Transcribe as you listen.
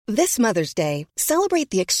This Mother's Day, celebrate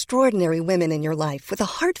the extraordinary women in your life with a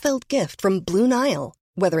heartfelt gift from Blue Nile.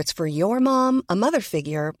 Whether it's for your mom, a mother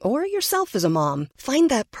figure, or yourself as a mom, find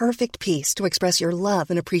that perfect piece to express your love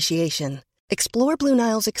and appreciation. Explore Blue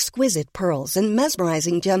Nile's exquisite pearls and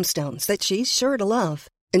mesmerizing gemstones that she's sure to love.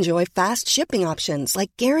 Enjoy fast shipping options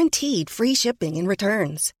like guaranteed free shipping and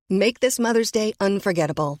returns. Make this Mother's Day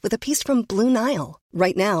unforgettable with a piece from Blue Nile.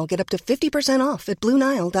 Right now, get up to 50% off at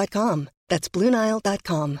BlueNile.com. That's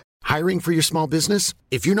BlueNile.com. Hiring for your small business?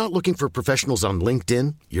 If you're not looking for professionals on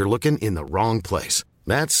LinkedIn, you're looking in the wrong place.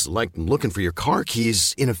 That's like looking for your car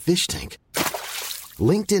keys in a fish tank.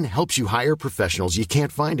 LinkedIn helps you hire professionals you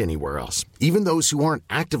can't find anywhere else, even those who aren't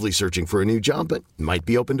actively searching for a new job but might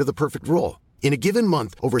be open to the perfect role. In a given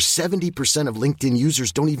month, over 70% of LinkedIn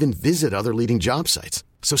users don't even visit other leading job sites.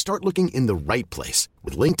 So start looking in the right place.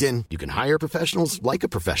 With LinkedIn, you can hire professionals like a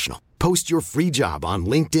professional. Post your free job on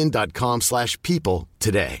linkedin.com/people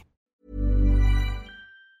today.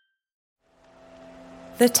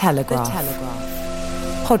 The Telegraph.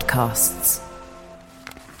 Podcasts.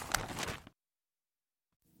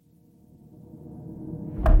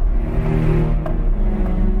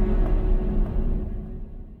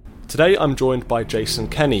 Today I'm joined by Jason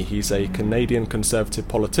Kenney. He's a Canadian Conservative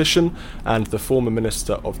politician and the former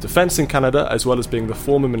Minister of Defence in Canada, as well as being the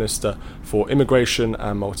former Minister for Immigration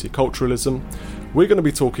and Multiculturalism. We're going to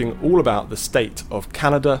be talking all about the state of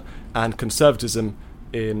Canada and conservatism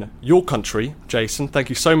in your country. Jason, thank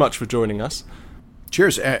you so much for joining us.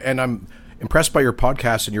 Cheers, and I'm impressed by your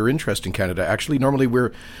podcast and your interest in Canada. Actually, normally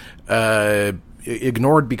we're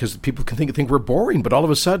ignored because people can think we're boring, but all of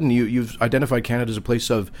a sudden you've identified Canada as a place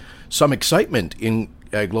of some excitement in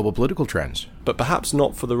global political trends. But perhaps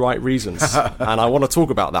not for the right reasons, and I want to talk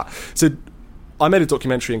about that. So I made a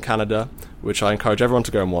documentary in Canada, which I encourage everyone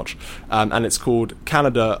to go and watch, and it's called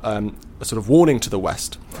Canada, a sort of warning to the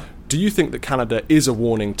West. Do you think that Canada is a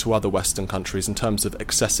warning to other Western countries in terms of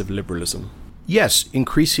excessive liberalism? Yes,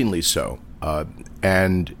 increasingly so.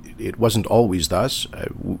 And it wasn't always thus.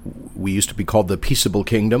 We used to be called the Peaceable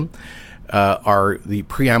Kingdom. The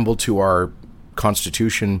preamble to our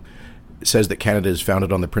Constitution says that Canada is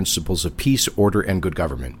founded on the principles of peace, order, and good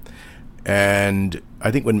government. And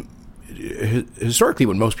I think historically,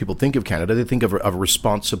 when most people think of Canada, they think of a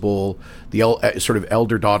responsible, sort of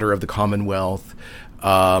elder daughter of the Commonwealth,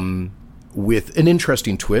 with an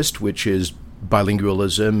interesting twist, which is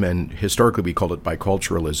bilingualism, and historically we called it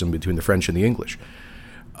biculturalism between the French and the English.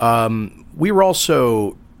 We were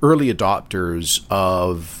also early adopters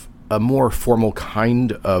of a more formal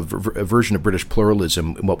kind of a version of British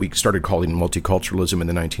pluralism, what we started calling multiculturalism in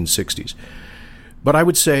the 1960s. But I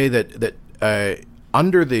would say that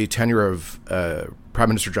under the tenure of Prime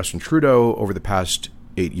Minister Justin Trudeau over the past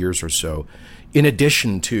 8 years or so, in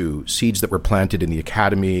addition to seeds that were planted in the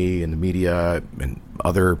academy and the media and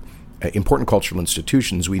other important cultural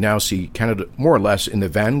institutions, we now see Canada more or less in the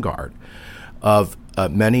vanguard of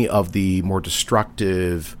many of the more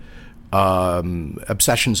destructive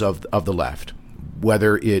obsessions of the left.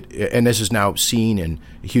 And this is now seen in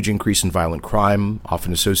a huge increase in violent crime,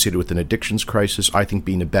 often associated with an addictions crisis, I think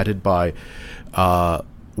being abetted by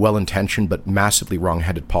well-intentioned but massively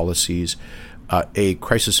wrong-headed policies, a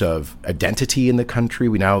crisis of identity in the country.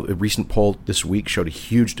 A recent poll this week showed a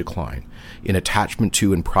huge decline in attachment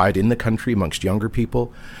to and pride in the country amongst younger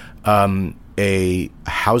people. A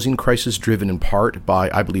housing crisis driven in part by,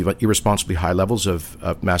 I believe, irresponsibly high levels of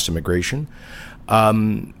mass immigration,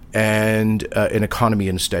 and an economy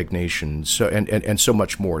in stagnation, and so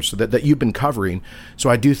much more. So that you've been covering. So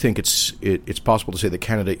I do think it's possible to say that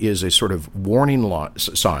Canada is a sort of warning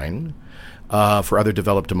sign for other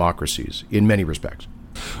developed democracies in many respects.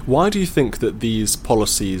 Why do you think that these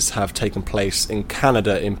policies have taken place in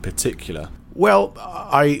Canada in particular? Well,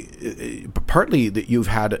 partly that you've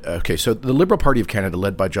had, so the Liberal Party of Canada,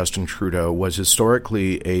 led by Justin Trudeau, was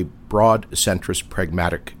historically a broad, centrist,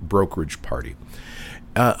 pragmatic brokerage party.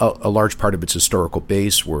 A large part of its historical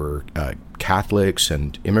base were Catholics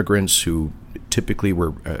and immigrants who typically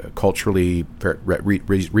were culturally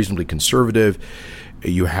reasonably conservative.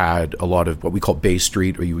 You had a lot of what we call Bay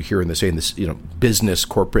Street, or you hear business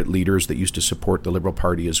corporate leaders that used to support the Liberal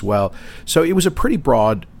Party as well. So it was a pretty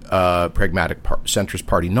broad, pragmatic centrist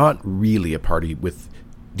party, not really a party with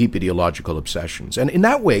deep ideological obsessions. And in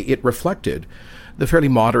that way, it reflected the fairly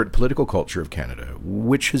moderate political culture of Canada,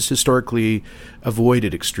 which has historically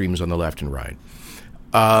avoided extremes on the left and right.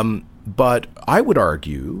 But I would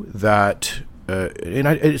argue that, I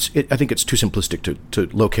think it's too simplistic to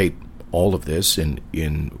locate all of this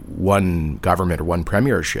in one government or one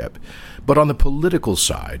premiership. But on the political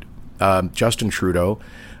side, Justin Trudeau,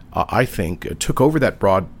 I think, took over that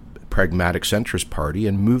broad pragmatic centrist party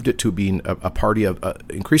and moved it to being a party of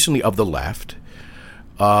increasingly of the left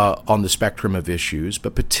on the spectrum of issues,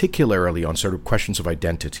 but particularly on sort of questions of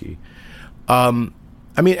identity.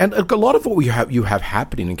 I mean, and a lot of what you have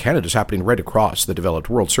happening in Canada is happening right across the developed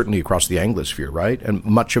world, certainly across the Anglosphere, right? And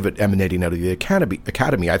much of it emanating out of the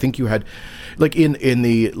academy. I think you had, like in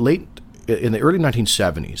the early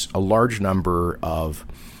 1970s, a large number of,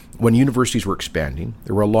 when universities were expanding,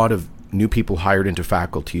 there were a lot of new people hired into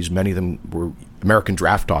faculties. Many of them were American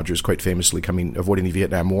draft dodgers, quite famously avoiding the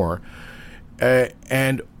Vietnam War.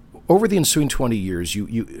 And over the ensuing 20 years,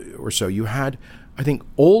 you had, I think,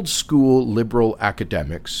 old school liberal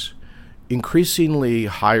academics increasingly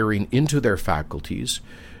hiring into their faculties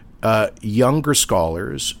younger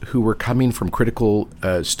scholars who were coming from critical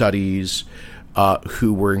studies,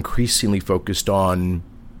 who were increasingly focused on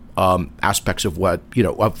aspects of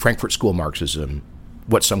of Frankfurt School Marxism,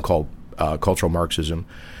 what some call cultural Marxism.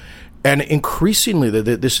 And increasingly,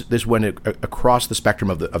 this went across the spectrum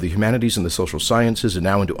of the humanities and the social sciences, and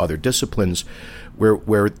now into other disciplines, where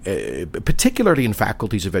particularly in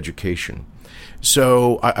faculties of education.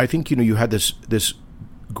 So I think you had this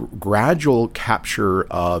gradual capture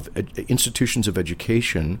of institutions of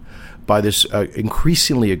education by this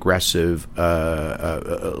increasingly aggressive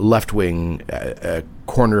left-wing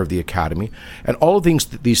corner of the academy. And all of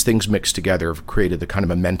these things mixed together have created the kind of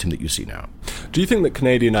momentum that you see now. Do you think that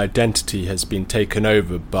Canadian identity has been taken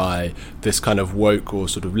over by this kind of woke or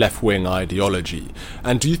sort of left-wing ideology?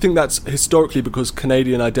 And do you think that's historically because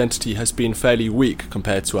Canadian identity has been fairly weak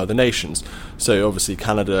compared to other nations? So obviously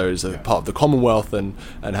Canada is a part of the Commonwealth and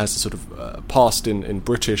has a sort of past in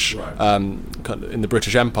British, in the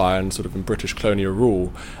British Empire and sort of in British colonial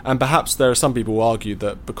rule. And perhaps there are some people who argue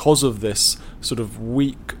that because of this sort of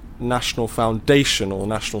weak national foundation or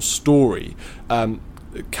national story,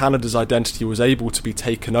 Canada's identity was able to be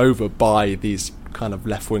taken over by these kind of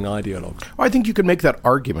left-wing ideologues. I think you can make that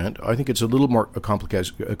argument. I think it's a little more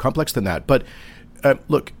complex than that. But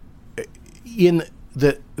look, in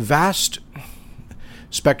the vast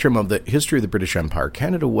spectrum of the history of the British Empire,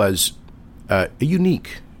 Canada was a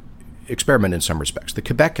unique experiment in some respects. The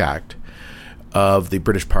Quebec Act of the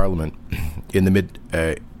British Parliament in the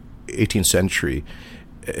mid-18th century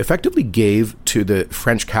effectively gave to the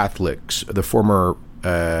French Catholics, the former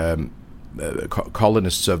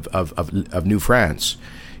colonists of New France,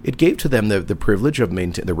 it gave to them the privilege of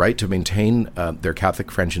the right to maintain their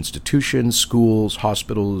Catholic French institutions, schools,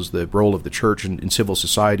 hospitals, the role of the church in civil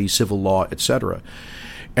society, civil law, etc.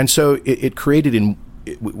 And so it created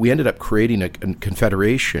we ended up creating a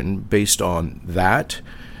confederation based on that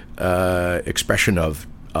expression of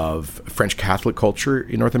French Catholic culture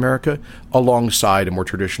in North America, alongside a more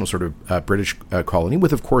traditional sort of British colony,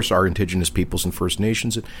 with of course our indigenous peoples and First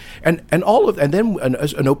Nations, and then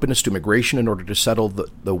an openness to immigration in order to settle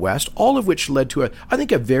the West, all of which led to I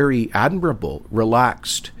think a very admirable,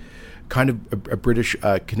 relaxed kind of a British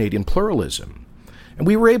Canadian pluralism. And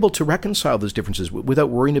we were able to reconcile those differences without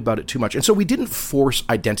worrying about it too much. And so we didn't force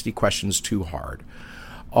identity questions too hard.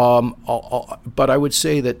 But I would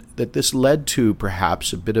say that this led to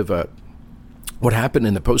perhaps a bit of what happened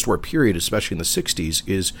in the post-war period, especially in the 60s,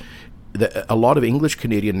 is that a lot of English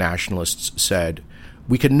Canadian nationalists said,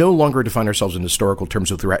 we can no longer define ourselves in historical terms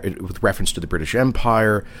with reference to the British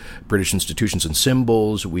Empire, British institutions and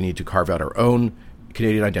symbols. We need to carve out our own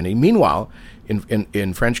Canadian identity. Meanwhile,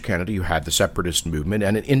 in French Canada, you had the separatist movement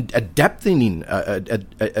and a deepening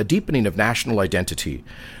of national identity,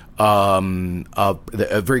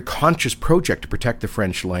 a very conscious project to protect the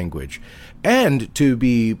French language and to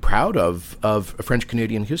be proud of French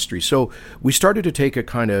Canadian history. So we started to take a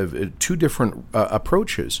kind of two different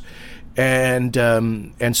approaches. And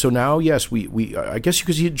so now, yes, we I guess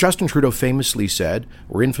because Justin Trudeau famously said,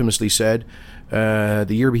 or infamously said, the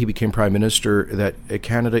year he became Prime Minister, that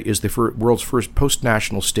Canada is the world's first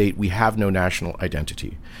post-national state. We have no national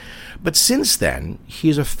identity. But since then, he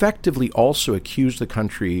has effectively also accused the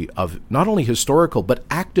country of not only historical, but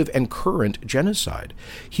active and current genocide.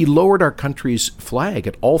 He lowered our country's flag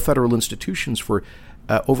at all federal institutions for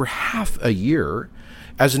over half a year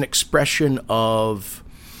as an expression of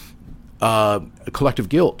collective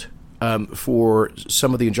guilt for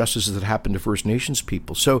some of the injustices that happened to First Nations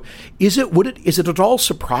people. So is it at all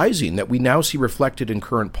surprising that we now see reflected in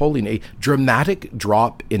current polling a dramatic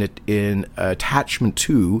drop in attachment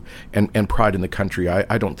to and pride in the country?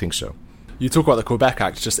 I don't think so. You talk about the Quebec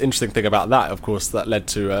Act. Just interesting thing about that, of course, that led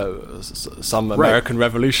to some American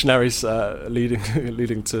revolutionaries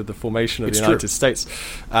leading to the formation of the United States.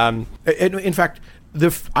 In fact,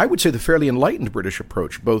 I would say the fairly enlightened British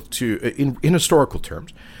approach, both to in historical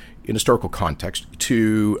terms, in historical context,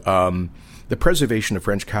 to the preservation of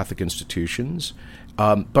French Catholic institutions,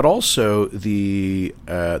 but also the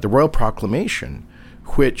Royal Proclamation,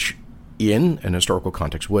 which in an historical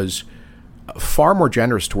context was far more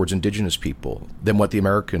generous towards indigenous people than what the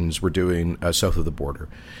Americans were doing south of the border.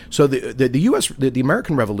 So the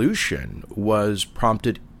American Revolution was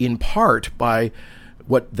prompted in part by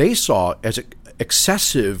what they saw as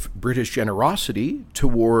excessive British generosity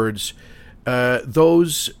towards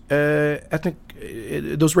those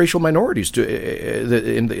racial minorities,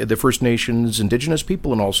 the First Nations, Indigenous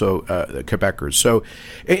people, and also Quebecers. So,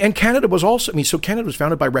 and Canada was also. So Canada was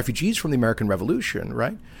founded by refugees from the American Revolution,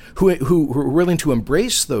 right? Who were willing to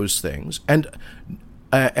embrace those things, and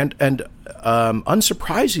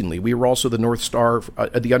unsurprisingly, we were also the North Star,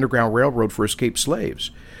 the Underground Railroad for escaped slaves,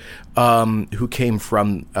 who came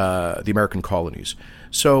from the American colonies.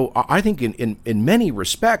 So I think in many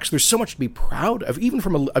respects, there's so much to be proud of, even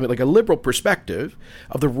from a liberal perspective,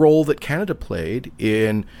 of the role that Canada played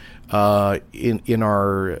in our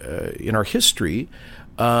history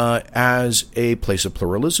as a place of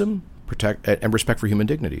pluralism, protect and respect for human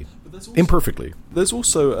dignity. Imperfectly. There's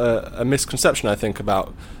also a misconception, I think,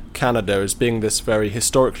 about Canada as being this very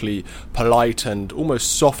historically polite and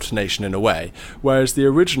almost soft nation in a way, whereas the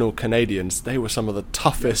original Canadians, they were some of the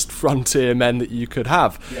toughest frontier men that you could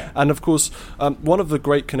have. Yeah. And of course, one of the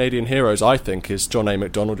great Canadian heroes, I think, is John A.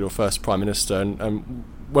 Macdonald, your first Prime Minister, and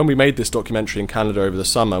when we made this documentary in Canada over the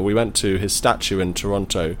summer, we went to his statue in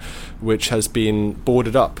Toronto, which has been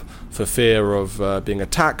boarded up for fear of being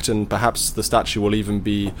attacked, and perhaps the statue will even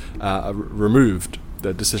be removed.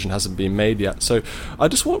 The decision hasn't been made yet. So I'm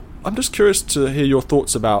just curious to hear your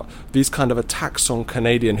thoughts about these kind of attacks on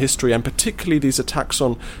Canadian history, and particularly these attacks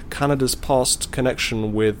on Canada's past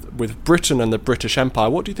connection with Britain and the British Empire.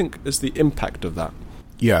 What do you think is the impact of that?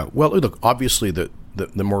 Yeah, well, look, obviously the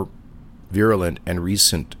more virulent and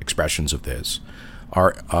recent expressions of this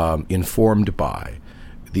are informed by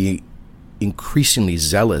the increasingly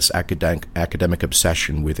zealous academic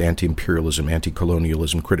obsession with anti-imperialism,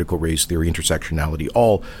 anti-colonialism, critical race theory, intersectionality,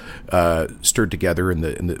 all stirred together in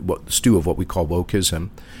the stew of what we call wokeism.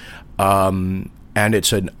 And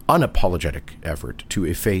it's an unapologetic effort to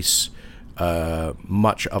efface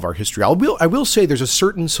much of our history. I will say there's a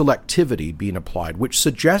certain selectivity being applied, which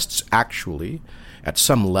suggests actually, at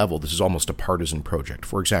some level, this is almost a partisan project.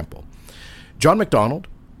 For example, John Macdonald,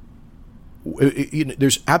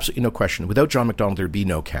 there's absolutely no question. Without John Macdonald, there'd be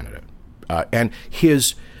no Canada. And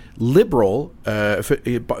his liberal,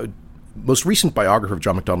 most recent biographer of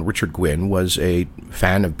John Macdonald, Richard Gwynne, was a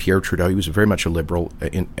fan of Pierre Trudeau. He was very much a liberal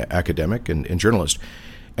academic and journalist.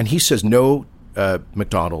 And he says, no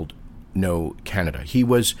Macdonald, no Canada. He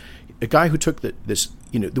was a guy who took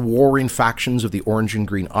the warring factions of the Orange and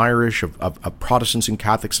Green Irish, of Protestants and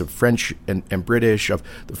Catholics, of French and British, of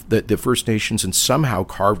the First Nations, and somehow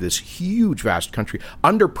carved this huge, vast country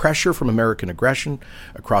under pressure from American aggression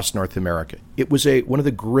across North America. It was one of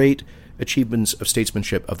the great achievements of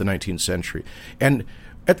statesmanship of the 19th century. And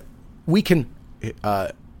we can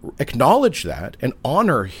acknowledge that and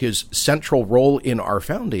honor his central role in our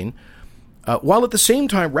founding, while at the same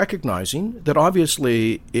time recognizing that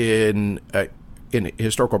obviously in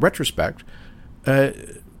historical retrospect,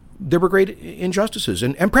 there were great injustices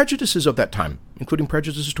and prejudices of that time, including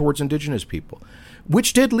prejudices towards Indigenous people,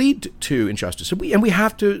 which did lead to injustice. And we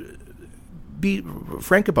have to be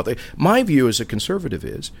frank about that. My view as a conservative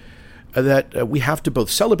is that we have to both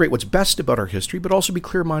celebrate what's best about our history, but also be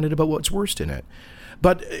clear-minded about what's worst in it.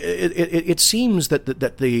 But it seems that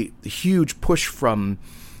the huge push from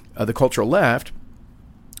the cultural left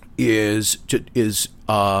is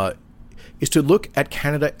to look at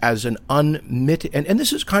Canada as an unmitigated, and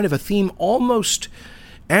this is kind of a theme almost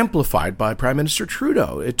amplified by Prime Minister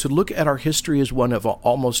Trudeau, to look at our history as one of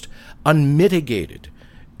almost unmitigated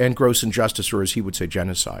and gross injustice, or as he would say,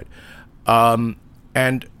 genocide. And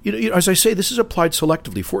as I say, this is applied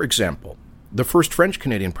selectively. For example, the first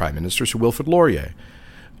French-Canadian Prime Minister, Sir Wilfrid Laurier,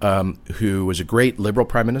 who was a great Liberal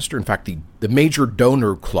Prime Minister. In fact, the major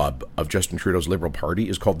donor club of Justin Trudeau's Liberal Party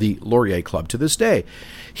is called the Laurier Club to this day.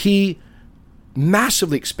 He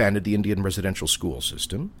massively expanded the Indian residential school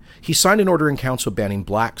system. He signed an order in council banning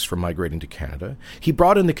blacks from migrating to Canada. He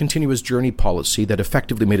brought in the continuous journey policy that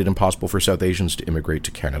effectively made it impossible for South Asians to immigrate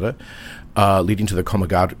to Canada, leading to the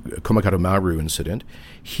Komagado Maru incident.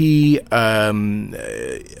 He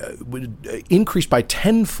increased by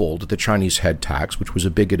tenfold the Chinese head tax, which was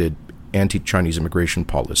a bigoted anti-Chinese immigration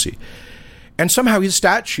policy. And somehow his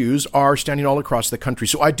statues are standing all across the country.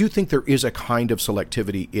 So I do think there is a kind of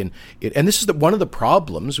selectivity in it. And this is one of the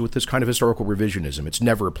problems with this kind of historical revisionism. It's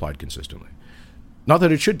never applied consistently. Not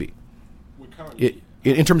that it should be.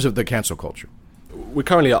 In terms of the cancel culture. We're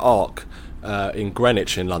currently at ARC in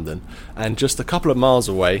Greenwich in London, and just a couple of miles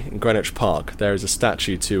away in Greenwich Park there is a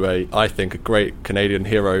statue to I think a great Canadian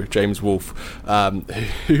hero, James Wolfe,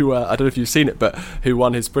 who I don't know if you've seen it, but who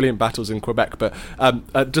won his brilliant battles in Quebec. But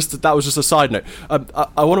that was just a side note.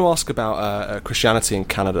 I want to ask about Christianity in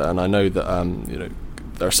Canada, and I know that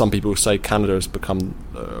there are some people who say Canada has become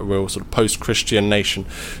a real sort of post-Christian nation.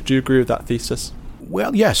 Do you agree with that thesis?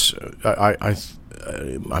 Well, yes. I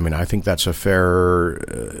think that's a fair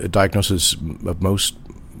diagnosis of most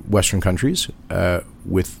Western countries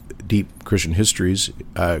with deep Christian histories.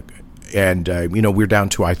 We're down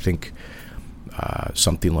to, I think,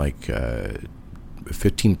 something like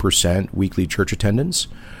 15% weekly church attendance.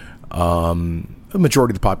 A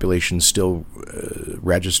majority of the population still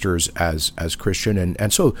registers as Christian.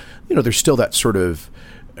 And so, there's still that sort of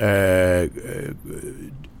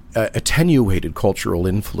attenuated cultural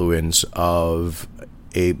influence of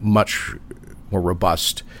a much more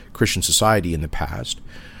robust Christian society in the past.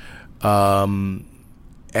 I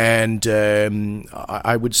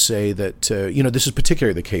would say that, this is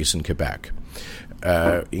particularly the case in Quebec.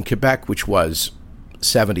 In Quebec, which was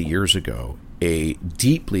 70 years ago, a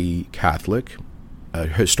deeply Catholic,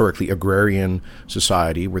 historically agrarian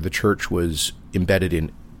society where the church was embedded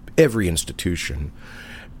in every institution.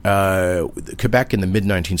 Quebec in the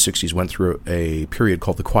mid-1960s went through a period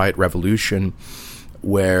called the Quiet Revolution,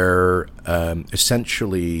 where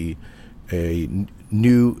essentially a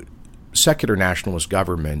new secular nationalist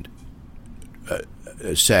government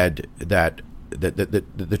said that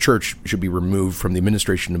the church should be removed from the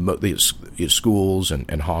administration of the schools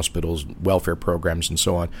and hospitals, welfare programs, and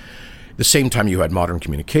so on. At the same time, you had modern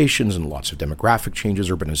communications and lots of demographic changes,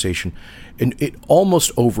 urbanization, and it almost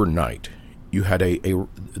overnight you had a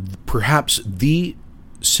perhaps the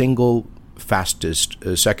single fastest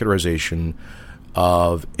secularization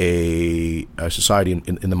of a society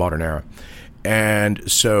in the modern era.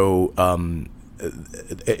 And so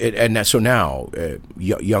so now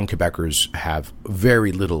young Quebecers have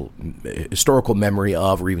very little historical memory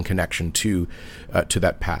of or even connection to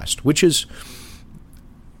that past, which it's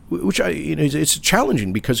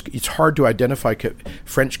challenging because it's hard to identify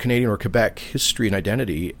French, Canadian, or Quebec history and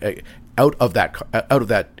identity out of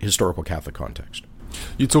that historical Catholic context.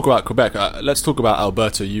 You talk about Quebec. Let's talk about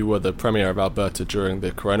Alberta. You were the Premier of Alberta during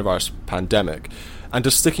the coronavirus pandemic. And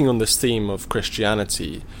just sticking on this theme of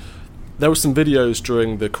Christianity, there were some videos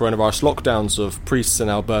during the coronavirus lockdowns of priests in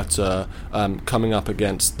Alberta coming up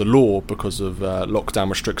against the law because of lockdown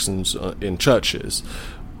restrictions in churches.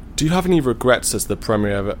 Do you have any regrets as the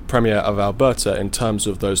Premier of Alberta in terms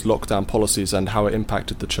of those lockdown policies and how it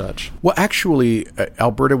impacted the church? Well, actually,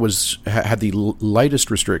 Alberta had the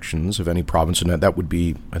lightest restrictions of any province, and that would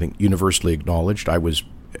be, I think, universally acknowledged. I was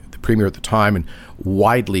the Premier at the time and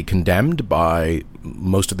widely condemned by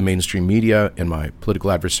most of the mainstream media and my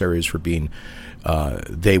political adversaries for being,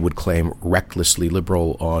 they would claim, recklessly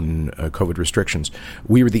liberal on COVID restrictions.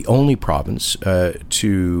 We were the only province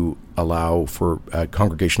to allow for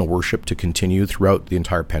congregational worship to continue throughout the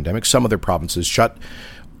entire pandemic. Some other provinces shut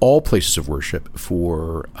all places of worship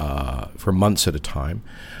for months at a time.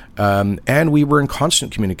 And we were in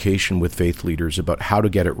constant communication with faith leaders about how to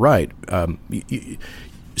get it right.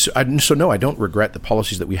 So no, I don't regret the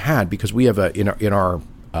policies that we had, because we have in our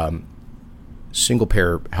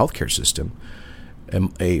single-payer healthcare system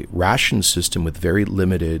a ration system with very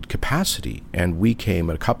limited capacity, and we came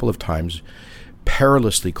a couple of times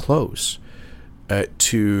perilously close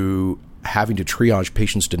to having to triage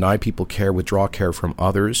patients, deny people care, withdraw care from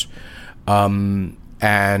others.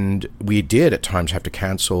 And we did at times have to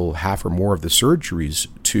cancel half or more of the surgeries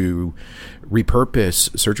to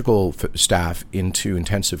repurpose surgical staff into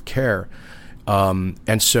intensive care.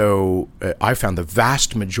 And so I found the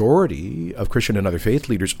vast majority of Christian and other faith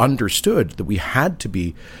leaders understood that we had to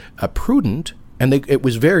be prudent, and it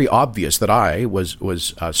was very obvious that I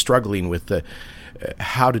was struggling with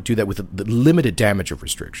how to do that with the limited damage of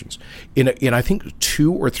restrictions. In I think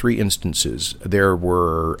 2 or 3 instances, there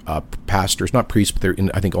were pastors, not priests, but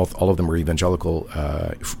I think all of them were evangelical,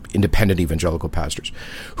 independent evangelical pastors,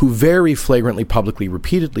 who very flagrantly, publicly,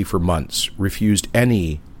 repeatedly for months refused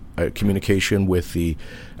any communication with the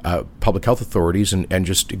public health authorities and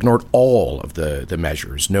just ignored all of the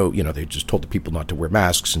measures. No, they just told the people not to wear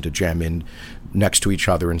masks and to jam in next to each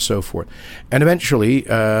other and so forth. And eventually,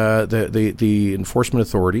 the enforcement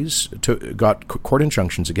authorities got court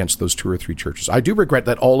injunctions against those 2 or 3 churches. I do regret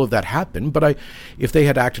that all of that happened, but if they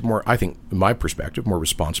had acted more, I think, in my perspective, more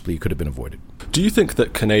responsibly, it could have been avoided. Do you think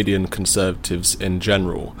that Canadian Conservatives in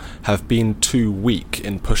general have been too weak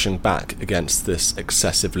in pushing back against this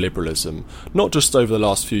excessive liberalism, not just over the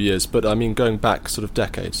last few years, but I mean going back sort of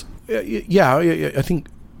decades? Yeah, I think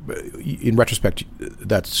in retrospect,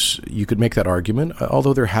 you could make that argument.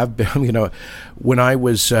 Although there have been, when I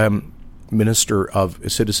was Minister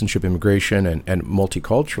of Citizenship, Immigration, and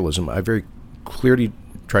Multiculturalism, I very clearly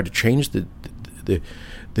tried to change the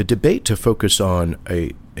debate to focus on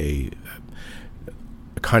a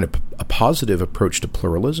kind of a positive approach to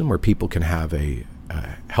pluralism, where people can have a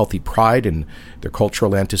healthy pride in their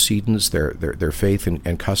cultural antecedents, their faith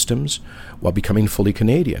and customs, while becoming fully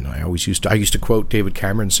Canadian. I used to quote David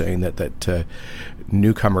Cameron saying that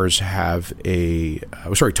newcomers have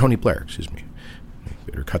Tony Blair, excuse me.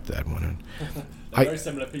 Better cut that one. They're very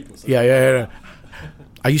similar people. So Yeah.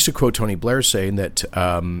 I used to quote Tony Blair saying that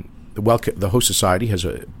the host society has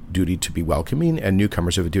a duty to be welcoming, and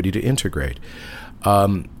newcomers have a duty to integrate.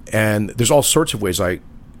 And there's all sorts of ways I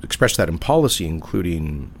express that in policy,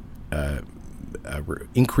 including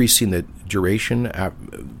increasing the duration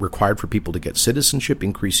required for people to get citizenship,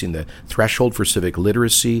 increasing the threshold for civic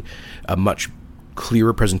literacy, a much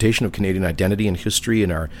clearer presentation of Canadian identity and history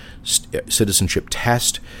in our citizenship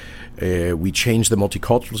test. We changed the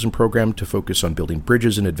multiculturalism program to focus on building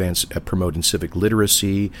bridges and promoting civic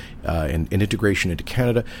literacy and integration into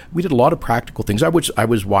Canada. We did a lot of practical things. I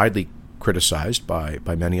was widely criticized by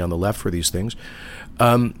many on the left for these things.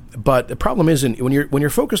 But the problem is, when you're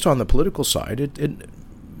focused on the political side,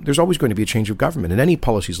 there's always going to be a change of government, and any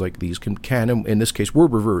policies like these can in this case, were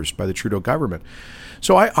reversed by the Trudeau government.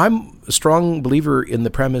 So I'm a strong believer in the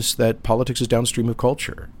premise that politics is downstream of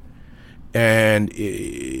culture, and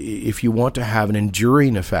if you want to have an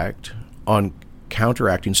enduring effect on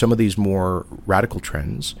counteracting some of these more radical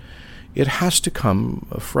trends, it has to come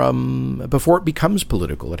from, before it becomes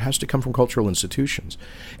political, it has to come from cultural institutions.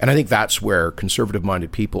 And I think that's where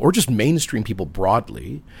conservative-minded people, or just mainstream people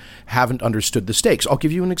broadly, haven't understood the stakes. I'll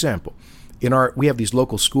give you an example. We have these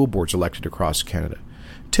local school boards elected across Canada.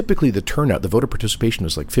 Typically the turnout, the voter participation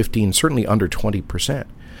is like 15, certainly under 20%.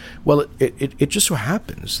 Well, it just so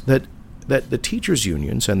happens that the teachers'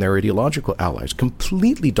 unions and their ideological allies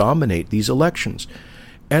completely dominate these elections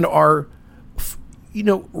and are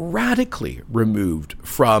radically removed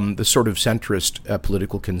from the sort of centrist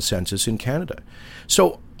political consensus in Canada.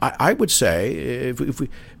 So I would say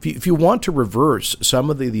if you want to reverse some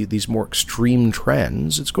of these more extreme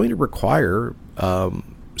trends, it's going to require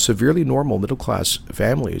severely normal middle-class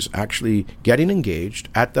families actually getting engaged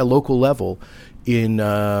at the local level in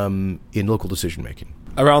local decision-making.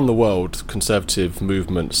 Around the world, conservative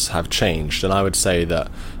movements have changed, and I would say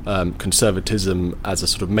that conservatism as a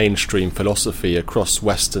sort of mainstream philosophy across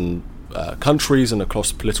Western countries and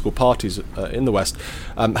across political parties in the West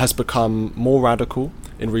has become more radical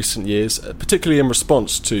in recent years, particularly in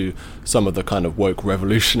response to some of the kind of woke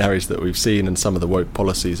revolutionaries that we've seen and some of the woke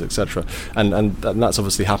policies, etc. And that's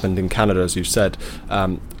obviously happened in Canada, as you said,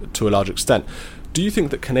 to a large extent. Do you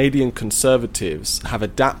think that Canadian Conservatives have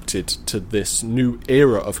adapted to this new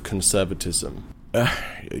era of conservatism?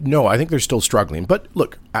 No, I think they're still struggling. But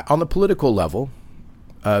look, on the political level,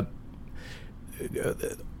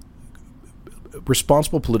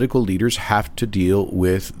 responsible political leaders have to deal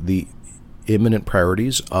with the imminent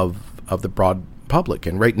priorities of the broad public.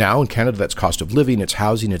 And right now in Canada, that's cost of living, it's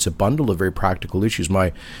housing, it's a bundle of very practical issues.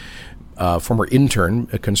 My former intern,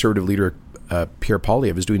 a Conservative leader, Pierre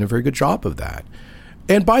Poilievre, is doing a very good job of that.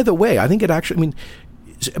 And by the way, I think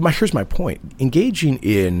here's my point. Engaging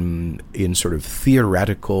in sort of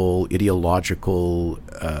theoretical, ideological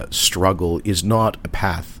struggle is not a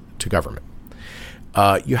path to government.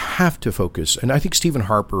 You have to focus, and I think Stephen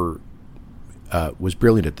Harper was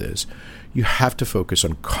brilliant at this. You have to focus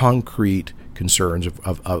on concrete concerns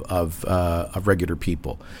of regular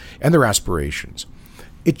people and their aspirations.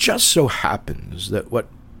 It just so happens that what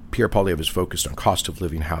Pierre Poilievre is focused on, cost of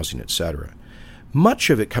living, housing, etc. Much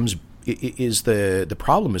of it is the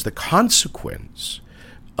problem is the consequence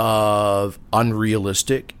of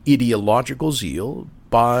unrealistic ideological zeal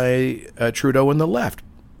by Trudeau and the left.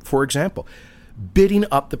 For example, bidding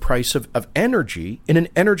up the price of energy in an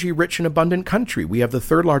energy-rich and abundant country. We have the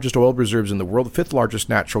third largest oil reserves in the world, the fifth largest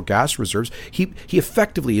natural gas reserves. He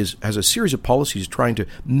effectively has a series of policies trying to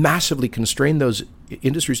massively constrain those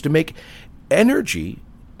industries to make energy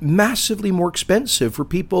massively more expensive for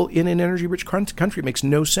people in an energy-rich country. It makes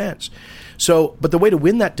no sense. So, but the way to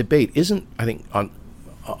win that debate isn't, I think,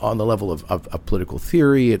 on the level of political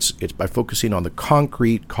theory. It's by focusing on the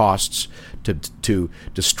concrete costs to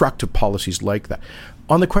destructive policies like that.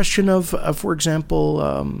 On the question of for example,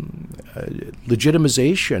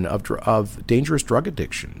 legitimization of dangerous drug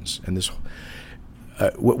addictions, and this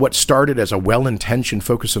what started as a well-intentioned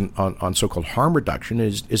focus on so-called harm reduction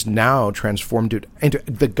is now transformed into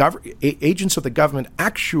the agents of the government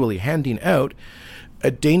actually handing out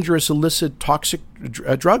dangerous, illicit, toxic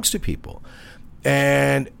drugs to people.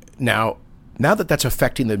 And now that that's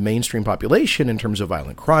affecting the mainstream population in terms of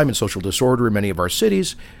violent crime and social disorder in many of our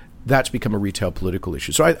cities, that's become a retail political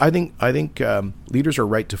issue. So I think leaders are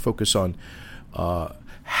right to focus on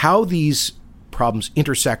how these problems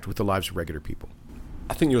intersect with the lives of regular people.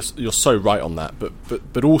 I think you're so right on that,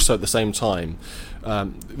 but also at the same time,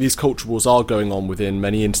 these culture wars are going on within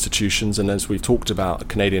many institutions, and as we've talked about,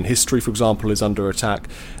 Canadian history, for example, is under attack.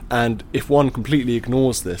 And if one completely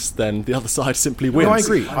ignores this, then the other side simply wins. No,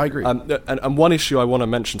 I agree. And one issue I want to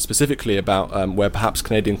mention specifically about where perhaps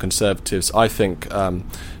Canadian Conservatives, I think,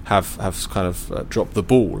 have kind of dropped the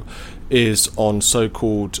ball, is on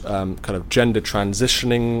so-called kind of gender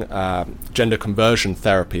transitioning, gender conversion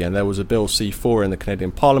therapy. And there was a Bill C4 in the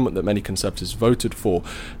Canadian Parliament that many Conservatives voted for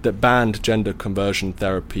that banned gender conversion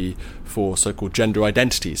therapy for so-called gender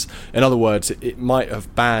identities. In other words, it might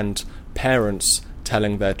have banned parents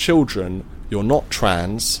telling their children, you're not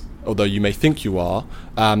trans, although you may think you are,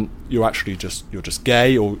 you're actually you're just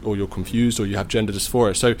gay, or you're confused, or you have gender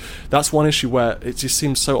dysphoria. So that's one issue where it just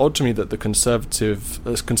seems so odd to me that the conservative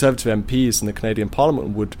MPs in the Canadian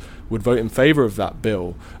Parliament would vote in favour of that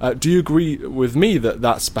bill. Do you agree with me that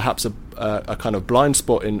that's perhaps a kind of blind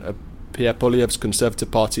spot in Pierre Poilievre's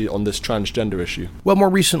Conservative Party on this transgender issue? Well, more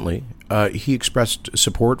recently, he expressed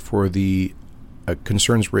support for the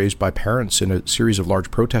concerns raised by parents in a series of large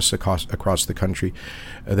protests across the country,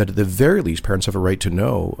 that at the very least parents have a right to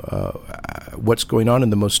know what's going on in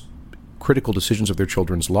the most critical decisions of their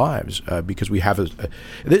children's lives, because we have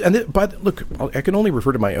but look, I can only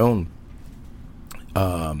refer to my own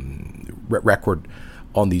record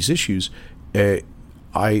on these issues.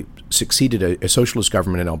 I succeeded a socialist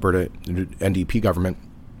government in Alberta, NDP government,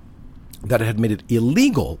 that had made it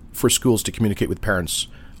illegal for schools to communicate with parents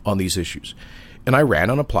on these issues. And I ran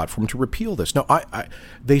on a platform to repeal this. Now,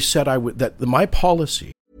 they said my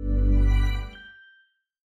policy.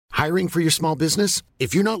 Hiring for your small business?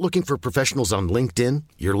 If you're not looking for professionals on LinkedIn,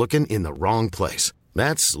 you're looking in the wrong place.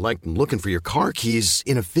 That's like looking for your car keys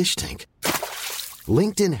in a fish tank.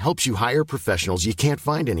 LinkedIn helps you hire professionals you can't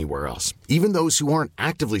find anywhere else, even those who aren't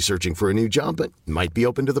actively searching for a new job but might be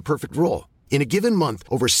open to the perfect role. In a given month,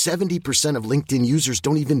 over 70% of LinkedIn users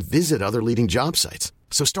don't even visit other leading job sites.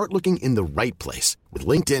 So start looking in the right place. With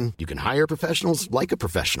LinkedIn, you can hire professionals like a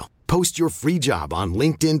professional. Post your free job on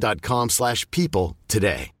linkedin.com/people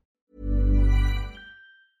today.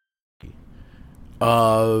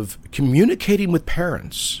 Of communicating with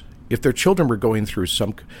parents if their children were going through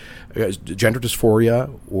some gender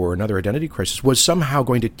dysphoria or another identity crisis was somehow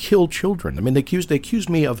going to kill children. I mean, they accused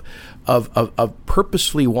me of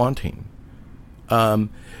purposefully wanting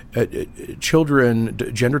children,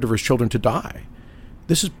 gender diverse children, to die.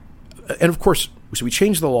 This is, and of course, so we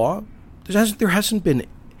changed the law. There hasn't been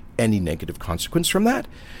any negative consequence from that.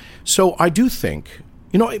 So I do think,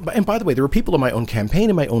 and by the way, there were people in my own campaign,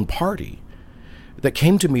 in my own party, that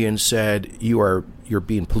came to me and said, you're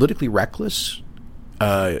being politically reckless.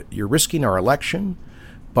 You're risking our election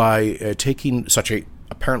by taking such a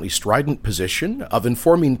apparently strident position of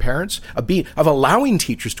informing parents, of allowing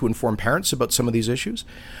teachers to inform parents about some of these issues.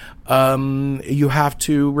 You have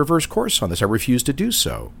to reverse course on this. I refused to do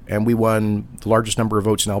so. And we won the largest number of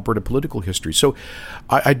votes in Alberta political history. So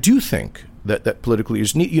I do think that political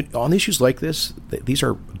leaders need, on issues like this, these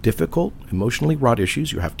are difficult, emotionally wrought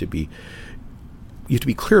issues. You have to be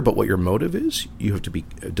clear about what your motive is. You have to be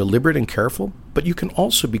deliberate and careful, but you can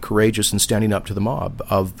also be courageous in standing up to the mob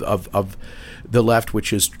of the left,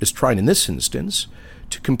 which is trying in this instance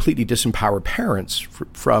to completely disempower parents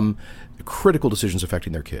from critical decisions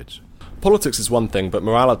affecting their kids. Politics is one thing, but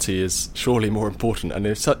morality is surely more important. And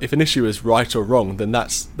if an issue is right or wrong, then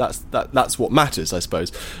that's what matters, I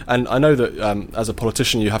suppose. And I know that as a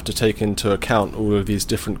politician, you have to take into account all of these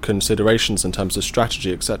different considerations in terms of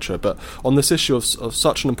strategy, etc. But on this issue of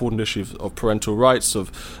such an important issue of parental rights,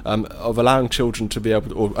 of allowing children to be able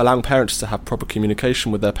to, or allowing parents to have proper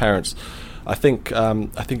communication with their parents, I think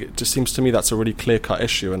it just seems to me that's a really clear-cut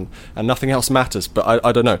issue, and nothing else matters. But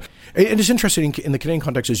I don't know. And it's interesting in the Canadian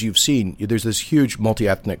context, as you've seen, there's this huge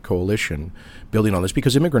multi-ethnic coalition building on this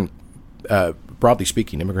because broadly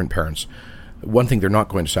speaking, immigrant parents, one thing they're not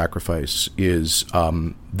going to sacrifice is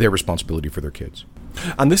their responsibility for their kids.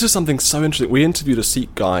 And this is something so interesting. We interviewed a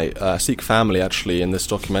Sikh family, actually, in this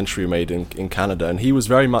documentary we made in Canada, and he was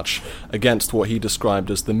very much against what he described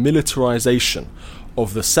as the militarization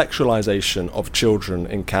of the sexualization of children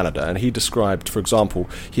in Canada. And he described, for example,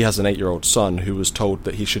 he has an 8-year-old son who was told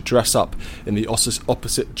that he should dress up in the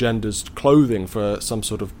opposite gender's clothing for some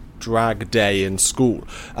sort of drag day in school.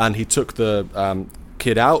 And he took the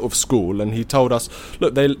kid out of school, and he told us,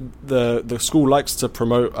 look, the school likes to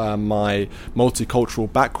promote my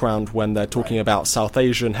multicultural background when they're talking about South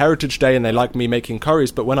Asian Heritage Day, and they like me making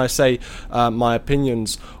curries, but when I say my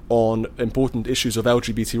opinions on important issues of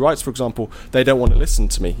LGBT rights, for example, they don't want to listen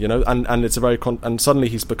to me, and it's a very and suddenly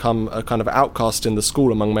he's become a kind of outcast in the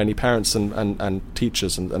school among many parents and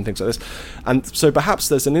teachers and things like this. And so perhaps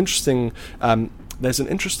there's an interesting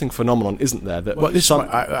phenomenon, isn't there? That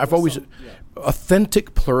I've always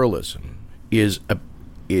authentic pluralism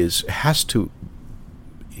has to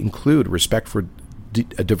include respect for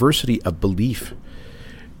a diversity of belief,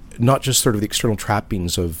 not just sort of the external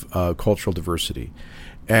trappings of cultural diversity.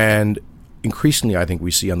 And increasingly, I think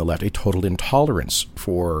we see on the left a total intolerance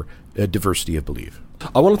for a diversity of belief.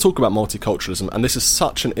 I want to talk about multiculturalism, and this is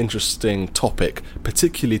such an interesting topic,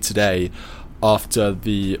 particularly today, after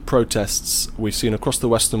the protests we've seen across the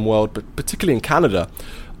Western world, but particularly in Canada,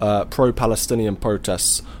 pro-Palestinian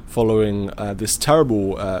protests following this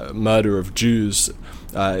terrible murder of Jews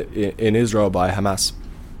in Israel by Hamas.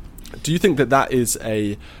 Do you think that is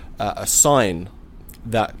a sign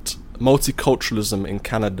that multiculturalism in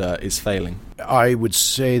Canada is failing? I would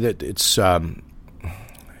say that it's not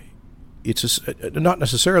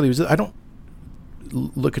necessarily. I don't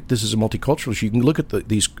look at this as a multicultural issue. You can look at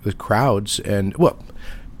the crowds, and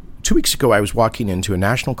 2 weeks ago I was walking into a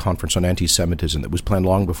national conference on anti-Semitism that was planned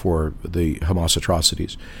long before the Hamas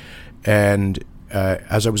atrocities, and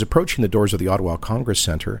as I was approaching the doors of the Ottawa Congress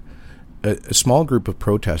Centre, a small group of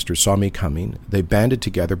protesters saw me coming. They banded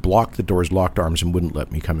together, blocked the doors, locked arms, and wouldn't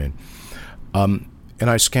let me come in. And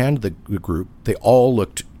I scanned the group. They all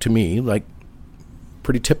looked to me like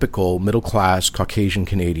pretty typical middle-class Caucasian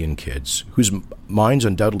Canadian kids whose minds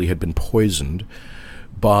undoubtedly had been poisoned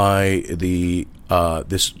by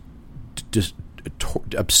this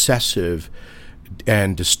obsessive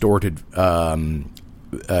and distorted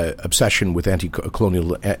obsession with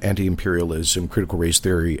anti-colonial, anti-imperialism, critical race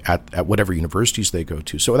theory at whatever universities they go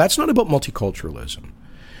to. So that's not about multiculturalism.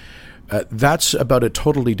 That's about a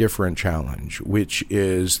totally different challenge, which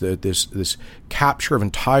is that this capture of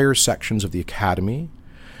entire sections of the academy,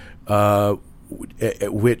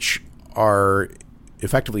 which are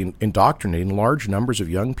effectively indoctrinating large numbers of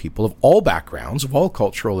young people of all backgrounds, of all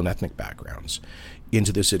cultural and ethnic backgrounds,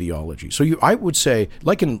 into this ideology. So I would say,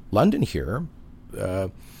 like in London here,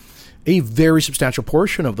 a very substantial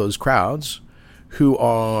portion of those crowds who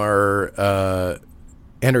are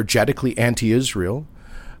energetically anti-Israel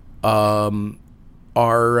they're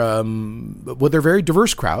very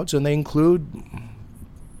diverse crowds, and they include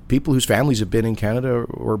people whose families have been in Canada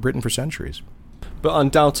or Britain for centuries. But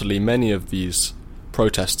undoubtedly, many of these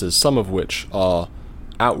protesters, some of which are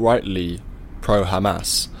outrightly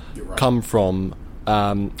pro-Hamas, come from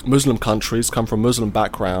Muslim countries, come from Muslim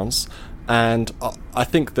backgrounds, and I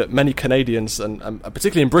think that many Canadians, and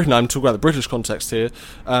particularly in Britain, I'm talking about the British context here,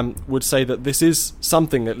 would say that this is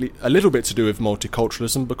something a little bit to do with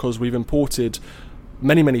multiculturalism, because we've imported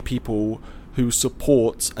many people who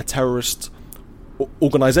support a terrorist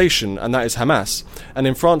organisation, and that is Hamas. And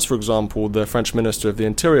in France, for example, the French Minister of the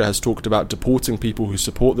Interior has talked about deporting people who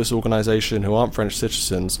support this organisation who aren't French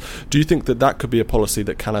citizens. Do you think that could be a policy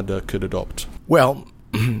that Canada could adopt? Well,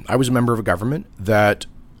 I was a member of a government that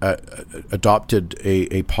adopted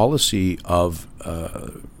a policy of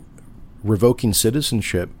revoking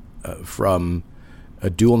citizenship from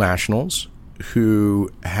dual nationals who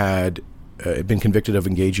had been convicted of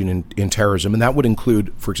engaging in terrorism, and that would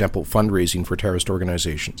include, for example, fundraising for terrorist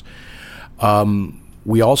organizations.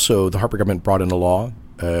 The Harper government brought in a law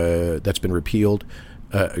that's been repealed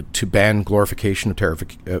to ban glorification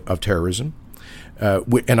of terrorism.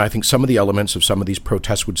 And I think some of the elements of some of these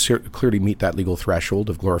protests would clearly meet that legal threshold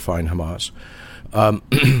of glorifying Hamas.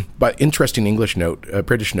 But interesting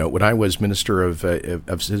British note, when I was Minister of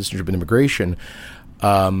Citizenship and Immigration,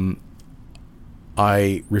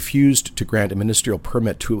 I refused to grant a ministerial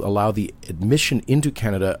permit to allow the admission into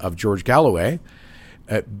Canada of George Galloway,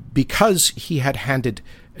 because he had handed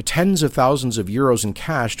tens of thousands of euros in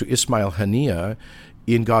cash to Ismail Haniyeh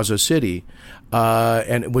in Gaza City,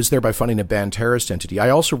 and was thereby funding a banned terrorist entity. I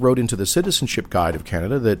also wrote into the Citizenship Guide of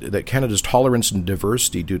Canada that Canada's tolerance and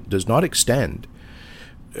diversity does not extend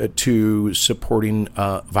to supporting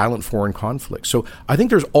violent foreign conflicts. So I think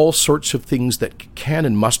there's all sorts of things that can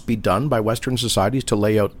and must be done by Western societies to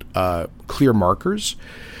lay out clear markers.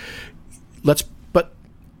 Look,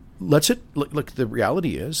 the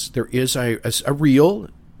reality is there is a real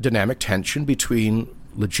dynamic tension between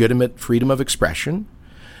legitimate freedom of expression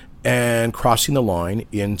and crossing the line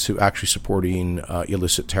into actually supporting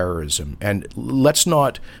illicit terrorism. And let's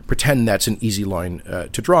not pretend that's an easy line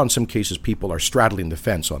to draw. In some cases, people are straddling the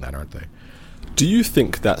fence on that, aren't they? Do you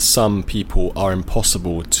think that some people are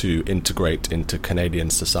impossible to integrate into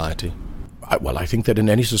Canadian society? I think that in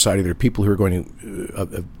any society there are people who are going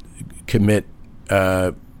to commit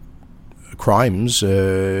crimes,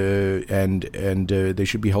 and they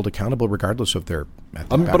should be held accountable regardless of their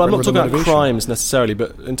but I'm not talking about crimes necessarily,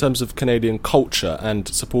 but in terms of Canadian culture and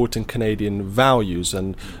supporting Canadian values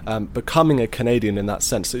and becoming a Canadian in that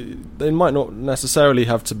sense. They might not necessarily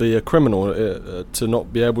have to be a criminal to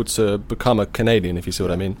not be able to become a Canadian, if you see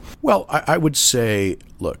what I mean. Well, I would say,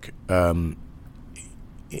 look,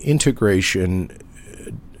 integration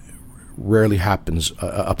rarely happens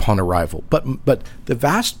upon arrival, but the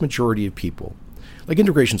vast majority of people, like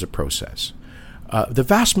integration's a process. The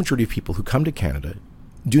vast majority of people who come to Canada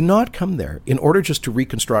do not come there in order just to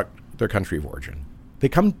reconstruct their country of origin. They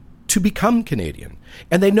come to become Canadian,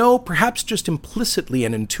 and they know, perhaps just implicitly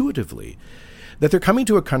and intuitively, that they're coming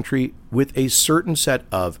to a country with a certain set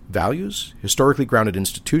of values, historically grounded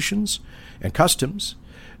institutions, and customs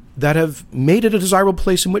that have made it a desirable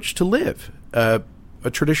place in which to live. A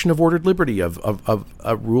tradition of ordered liberty, of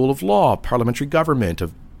a rule of law, parliamentary government,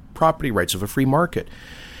 of property rights, of a free market.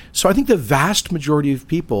 So I think the vast majority of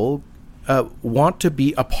people want to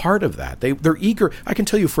be a part of that. They're eager. I can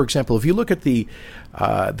tell you, for example, if you look at the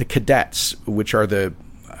cadets, which are the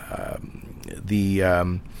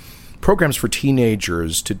programs for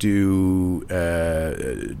teenagers to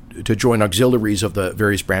join auxiliaries of the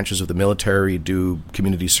various branches of the military, do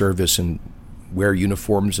community service, and wear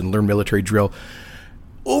uniforms and learn military drill.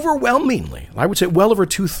 Overwhelmingly, I would say well over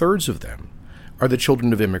 2/3 of them are the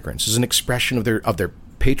children of immigrants, as an expression of their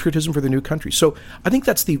patriotism for their new country. So I think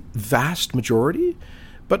that's the vast majority.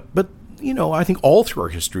 But I think all through our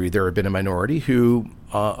history there have been a minority who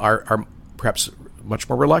are perhaps much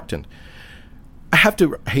more reluctant. I have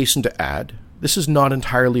to hasten to add, this is not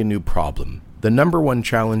entirely a new problem. The number one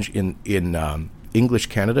challenge in English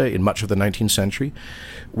Canada in much of the 19th century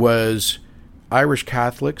was Irish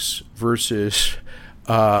Catholics versus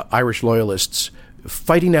Irish loyalists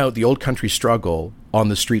fighting out the old country struggle on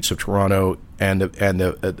the streets of Toronto and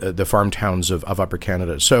the farm towns of Upper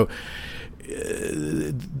Canada. So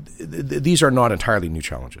these are not entirely new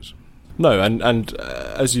challenges. No, and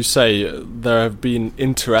as you say, there have been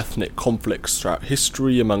interethnic conflicts throughout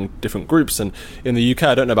history among different groups. And in the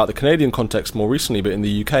UK, I don't know about the Canadian context more recently, but in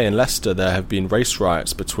the UK, in Leicester, there have been race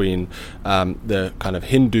riots between the kind of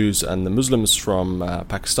Hindus and the Muslims from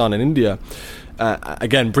Pakistan and India.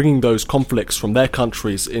 Again, bringing those conflicts from their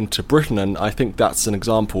countries into Britain, and I think that's an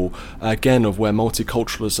example, again, of where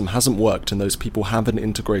multiculturalism hasn't worked and those people haven't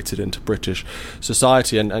integrated into British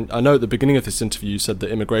society. And I know at the beginning of this interview you said that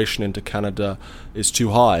immigration into Canada is too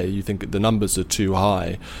high. You think the numbers are too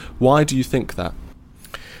high. Why do you think that?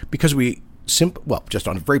 Because just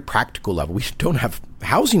on a very practical level, we don't have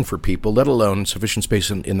housing for people, let alone sufficient space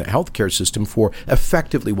in the healthcare system for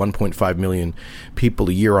effectively 1.5 million people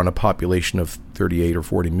a year on a population of 38 or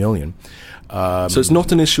 40 million. So it's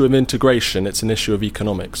not an issue of integration, it's an issue of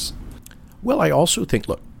economics. Well, I also think,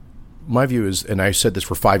 look, my view is, and I said this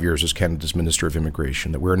for 5 years as Canada's Minister of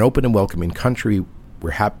Immigration, that we're an open and welcoming country.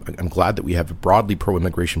 I'm glad that we have a broadly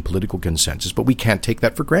pro-immigration political consensus, but we can't take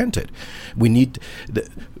that for granted. We need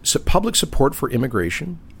public support for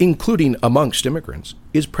immigration, including amongst immigrants,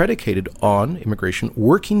 is predicated on immigration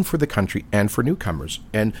working for the country and for newcomers,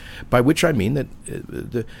 and by which I mean that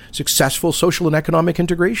the successful social and economic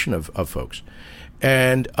integration of folks.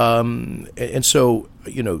 And so,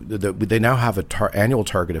 they now have an annual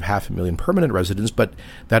target of 500,000 permanent residents, but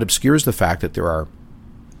that obscures the fact that there are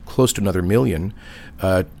close to another 1 million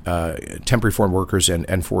temporary foreign workers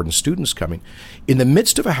and foreign students coming. In the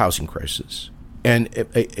midst of a housing crisis and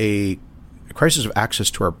a crisis of access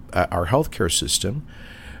to our healthcare system,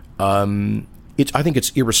 I think it's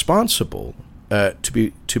irresponsible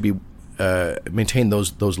to maintain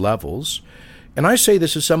those levels And I say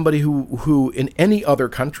this as somebody who in any other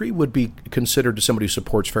country would be considered somebody who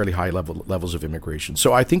supports fairly high levels of immigration.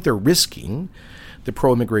 So I think they're risking the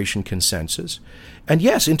pro-immigration consensus. And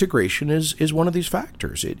yes, integration is one of these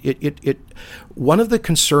factors. One of the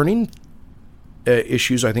concerning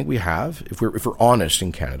issues I think we have, if we're honest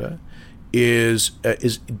in Canada, is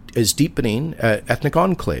deepening ethnic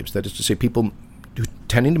enclaves. That is to say, people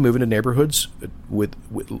tending to move into neighborhoods with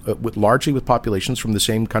largely with populations from the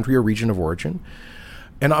same country or region of origin.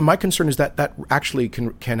 And my concern is that actually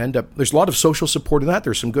can end up. There's a lot of social support in that.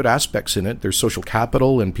 There's some good aspects in it. There's social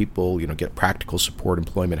capital, and people get practical support,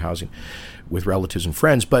 employment, housing, with relatives and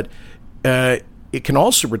friends. But it can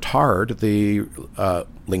also retard the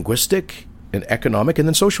linguistic and economic and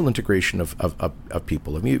then social integration of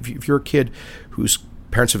people. I mean, if you're a kid whose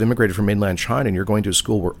parents have immigrated from mainland China and you're going to a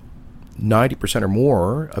school where 90% or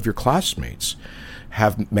more of your classmates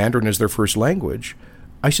have Mandarin as their first language,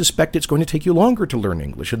 I suspect it's going to take you longer to learn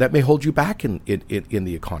English, and that may hold you back in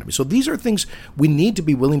the economy. So these are things we need to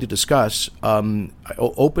be willing to discuss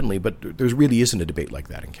openly, but there really isn't a debate like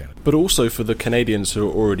that in Canada. But also for the Canadians who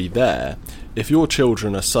are already there, if your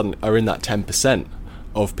children are in that 10%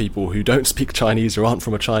 of people who don't speak Chinese or aren't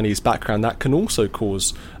from a Chinese background, that can also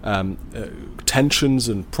cause tensions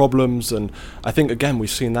and problems. And I think, again, we've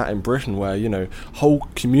seen that in Britain where, whole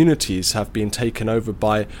communities have been taken over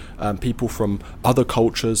by people from other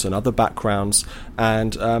cultures and other backgrounds,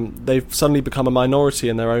 and they've suddenly become a minority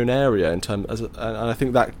in their own area. And I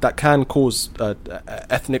think that can cause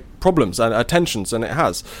ethnic problems and tensions, and it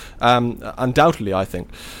has, undoubtedly, I think.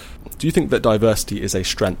 Do you think that diversity is a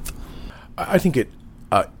strength? I think it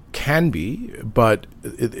can be, but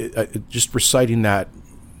just reciting that,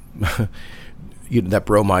 that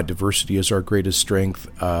bromide, diversity is our greatest strength.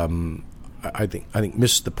 I think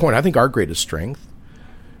missed the point. I think our greatest strength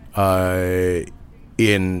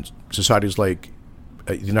in societies like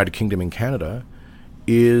the United Kingdom and Canada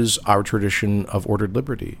is our tradition of ordered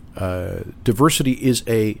liberty. Diversity is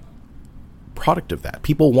a product of that.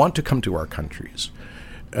 People want to come to our countries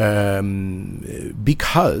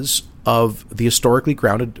because of the historically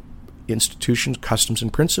grounded institutions, customs,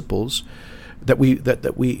 and principles that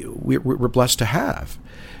we're blessed to have.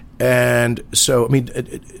 And so, I mean,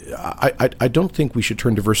 I don't think we should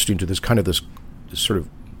turn diversity into this sort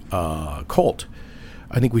of cult.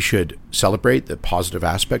 I think we should celebrate the positive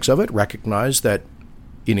aspects of it, recognize that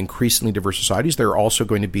in increasingly diverse societies there are also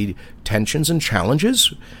going to be tensions and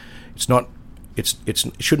challenges. It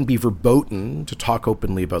shouldn't be verboten to talk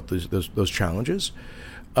openly about those challenges.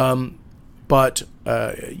 But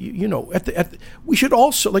we should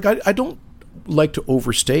also, I don't like to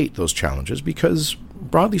overstate those challenges, because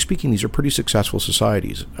broadly speaking, these are pretty successful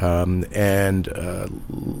societies, and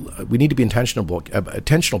we need to be intentional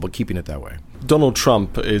about keeping it that way. Donald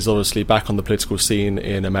Trump is obviously back on the political scene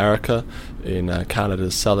in America, in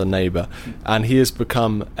Canada's southern neighbour, and he has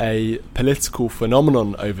become a political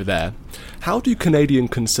phenomenon over there. How do Canadian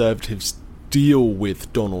Conservatives deal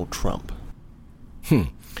with Donald Trump?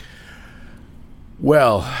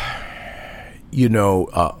 Well,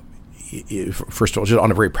 first of all, just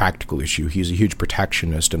on a very practical issue, he's a huge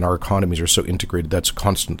protectionist, and our economies are so integrated that's a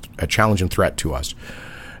constant challenge and threat to us.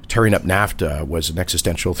 Tearing up NAFTA was an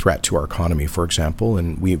existential threat to our economy, for example,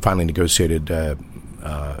 and we finally negotiated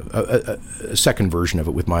a second version of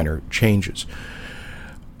it with minor changes.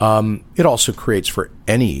 It also creates for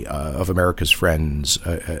any of America's friends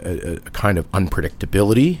a kind of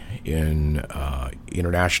unpredictability in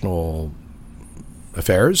international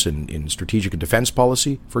affairs and in strategic and defense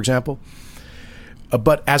policy, for example.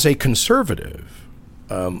 But as a conservative,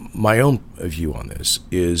 my own view on this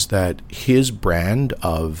is that his brand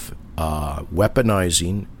of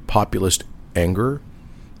weaponizing populist anger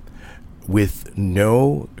with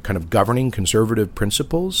no kind of governing conservative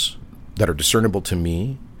principles that are discernible to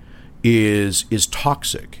me is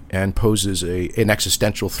toxic and poses an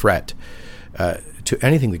existential threat to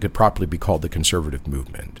anything that could properly be called the conservative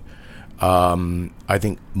movement. I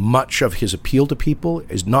think much of his appeal to people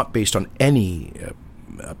is not based on any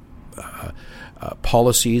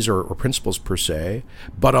policies or principles per se,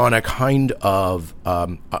 but on a kind of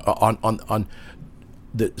on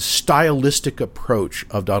the stylistic approach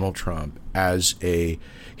of Donald Trump as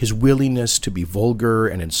his willingness to be vulgar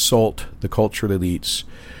and insult the cultural elites,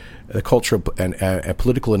 the cultural and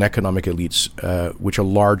political and economic elites, which a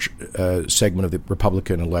large segment of the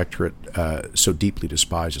Republican electorate so deeply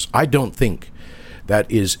despises. I don't think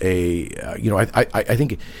that is I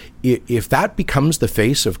think if that becomes the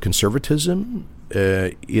face of conservatism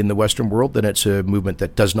in the Western world, then it's a movement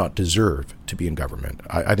that does not deserve to be in government.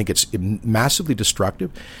 I think it's massively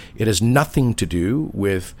destructive. It has nothing to do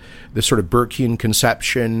with the sort of Burkean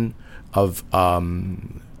conception of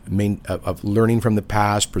learning from the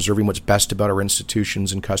past, preserving what's best about our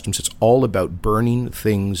institutions and customs. It's all about burning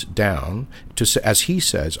things down. As he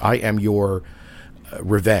says, I am your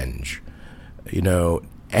revenge.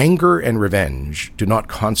 Anger and revenge do not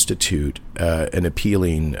constitute an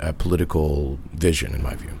appealing political vision, in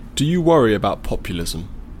my view. Do you worry about populism?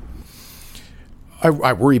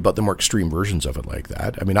 I worry about the more extreme versions of it like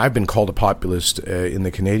that. I mean, I've been called a populist in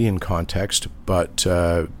the Canadian context, but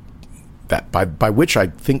that by which I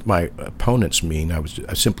think my opponents mean I was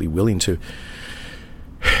simply willing to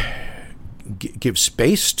give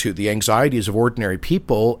space to the anxieties of ordinary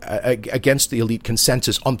people against the elite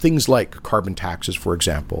consensus on things like carbon taxes, for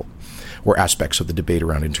example, or aspects of the debate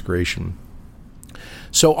around integration.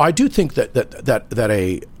 So I do think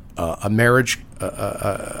that a marriage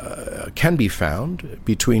can be found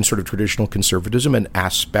between sort of traditional conservatism and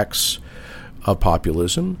aspects of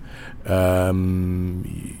populism.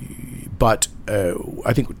 But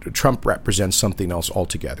I think Trump represents something else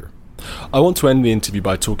altogether. I want to end the interview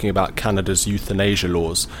by talking about Canada's euthanasia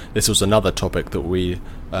laws. This was another topic that we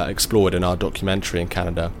explored in our documentary in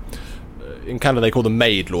Canada. In Canada, they call them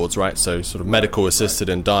MAID laws, right? So sort of medical assisted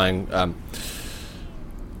in dying.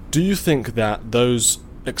 Do you think that the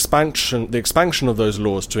expansion of those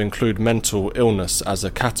laws to include mental illness as a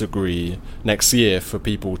category next year for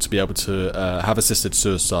people to be able to have assisted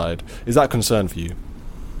suicide, is that a concern for you?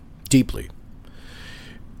 Deeply.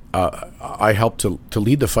 I helped to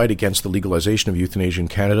lead the fight against the legalization of euthanasia in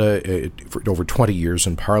Canada for over 20 years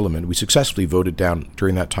in Parliament. We successfully voted down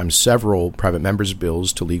during that time several private members'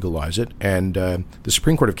 bills to legalize it. And the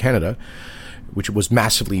Supreme Court of Canada, which was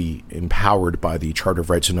massively empowered by the Charter of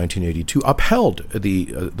Rights in 1982, upheld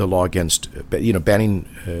the law against banning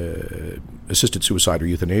assisted suicide or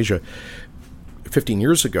euthanasia 15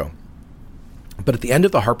 years ago. But at the end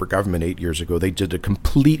of the Harper government 8 years ago, they did a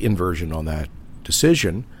complete inversion on that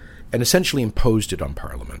decision and essentially imposed it on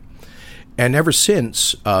Parliament. And ever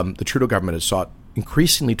since, the Trudeau government has sought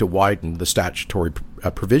increasingly to widen the statutory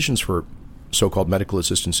provisions for so-called medical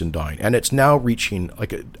assistance in dying, and it's now reaching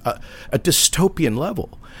like a dystopian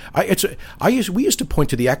level. We used to point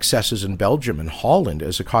to the excesses in Belgium and Holland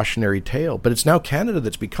as a cautionary tale, but it's now Canada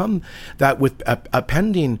that's become that with a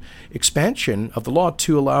pending expansion of the law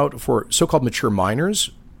to allow for so-called mature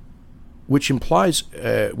minors, which implies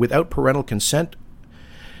without parental consent,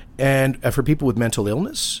 and for people with mental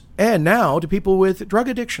illness, and now to people with drug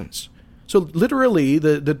addictions. So literally,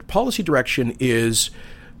 the policy direction is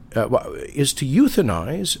to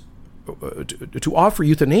euthanize, to offer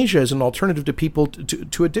euthanasia as an alternative to people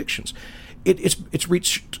to addictions. It's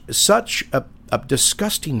reached such a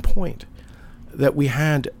disgusting point that we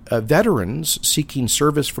had veterans seeking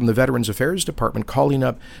service from the Veterans Affairs Department calling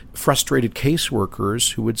up frustrated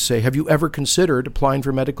caseworkers who would say, have you ever considered applying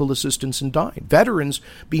for medical assistance in dying? Veterans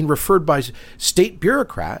being referred by state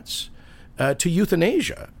bureaucrats to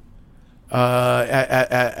euthanasia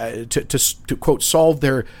to quote, solve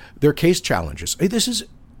their case challenges. This is,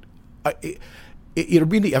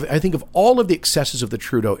 really, I think of all of the excesses of the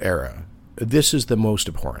Trudeau era, this is the most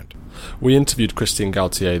abhorrent. We interviewed Christine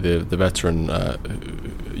Gauthier, the veteran.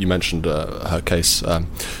 You mentioned her case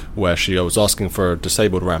where she was asking for a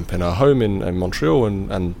disabled ramp in her home in Montreal,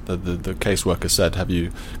 and the caseworker said, have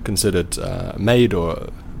you considered MAID, or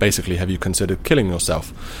basically, have you considered killing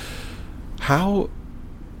yourself? How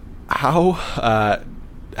has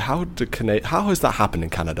that happened in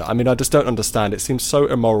Canada? I mean, I just don't understand. It seems so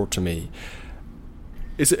immoral to me.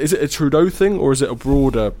 Is it a Trudeau thing, or is it a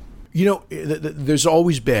broader... There's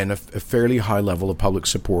always been a fairly high level of public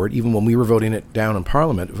support. Even when we were voting it down in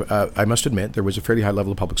Parliament, I must admit there was a fairly high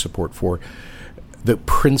level of public support for the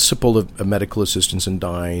principle of medical assistance in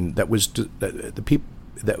dying that was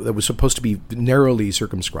that was supposed to be narrowly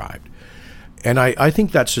circumscribed. And I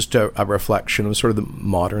think that's just a reflection of sort of the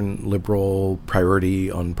modern liberal priority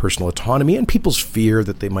on personal autonomy and people's fear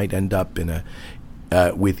that they might end up in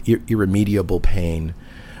with irremediable pain.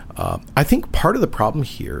 I think part of the problem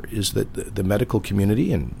here is that the medical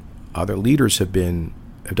community and other leaders have done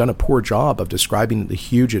a poor job of describing the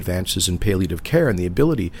huge advances in palliative care and the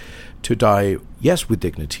ability to die, yes, with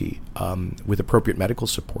dignity, with appropriate medical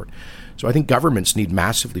support. So I think governments need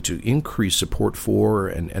massively to increase support for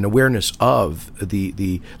and awareness of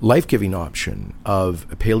the life-giving option of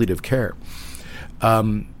palliative care.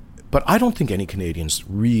 But I don't think any Canadians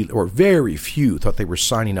really, or very few, thought they were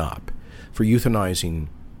signing up for euthanizing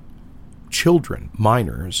children,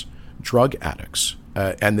 minors, drug addicts,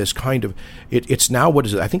 and this kind of it's now, what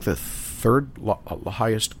is it? I think the third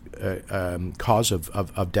highest cause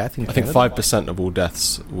of death in Canada. I think 5% of all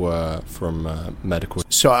deaths were from medical.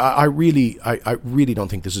 So I really don't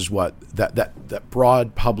think this is what that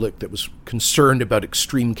broad public that was concerned about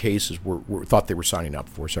extreme cases were thought they were signing up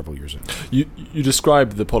for several years ago. You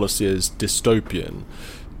described the policy as dystopian.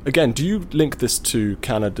 Again, do you link this to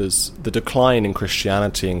the decline in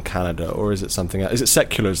Christianity in Canada, or is it something else? Is it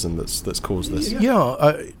secularism that's caused this?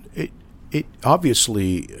 Yeah, it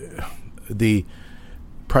obviously the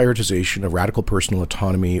prioritization of radical personal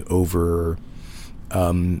autonomy over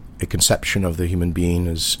a conception of the human being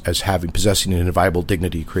as possessing an inviolable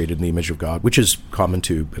dignity created in the image of God, which is common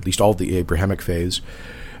to at least all of the Abrahamic faiths.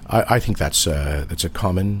 I think that's a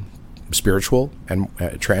common spiritual and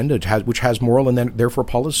trend, which has moral and then therefore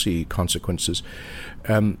policy consequences.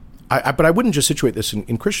 But I wouldn't just situate this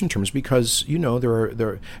in Christian terms, because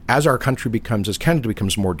there as our country as Canada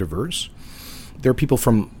becomes more diverse, there are people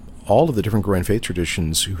from all of the different growing faith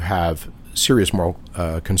traditions who have serious moral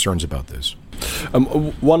concerns about this.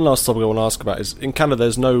 One last topic I want to ask about is, in Canada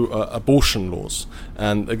there's no abortion laws,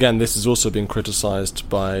 and again this is also being criticised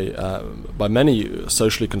by many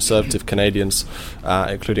socially conservative Canadians,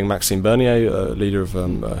 including Maxime Bernier, leader of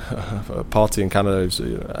a party in Canada,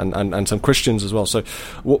 and some Christians as well. So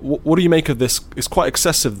what do you make of this? It's quite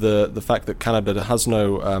excessive, the fact that Canada has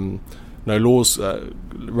no laws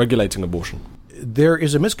regulating abortion. There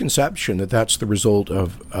is a misconception that that's the result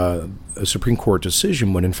of a Supreme Court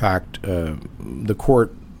decision, when in fact the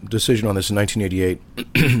court decision on this in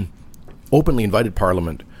 1988 openly invited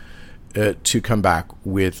Parliament to come back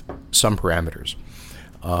with some parameters.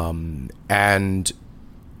 And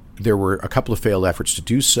there were a couple of failed efforts to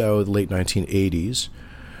do so in the late 1980s.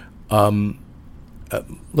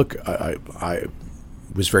 Look, I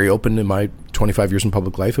was very open in my 25 years in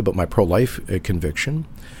public life about my pro-life conviction.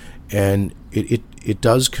 And it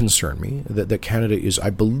does concern me that Canada is, I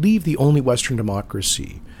believe, the only Western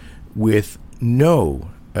democracy with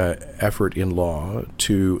no effort in law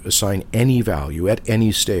to assign any value at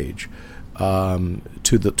any stage to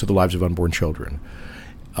the lives of unborn children.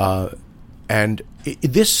 And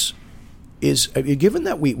this is, given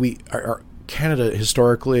that Canada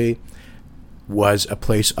historically was a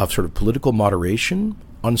place of sort of political moderation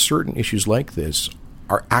on certain issues like this,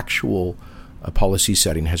 our actual policy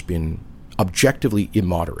setting has been objectively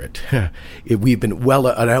immoderate. We've been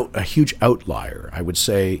a huge outlier, I would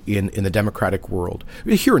say, in the democratic world.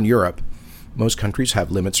 Here in Europe, most countries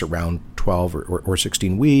have limits around 12 or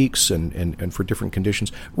 16 weeks and for different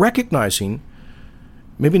conditions, recognizing,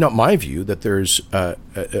 maybe not my view, that there's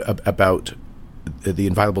about the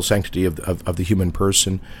inviolable sanctity of the human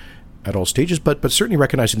person at all stages, but certainly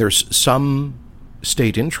recognizing there's some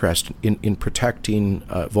state interest in protecting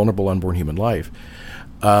vulnerable unborn human life.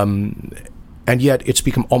 And yet it's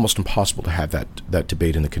become almost impossible to have that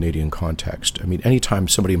debate in the Canadian context. I mean, anytime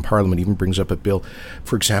somebody in Parliament even brings up a bill,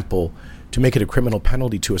 for example, to make it a criminal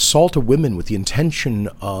penalty to assault a woman with the intention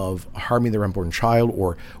of harming their unborn child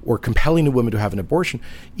or compelling a woman to have an abortion,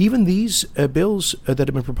 even these bills that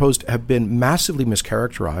have been proposed have been massively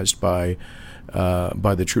mischaracterized by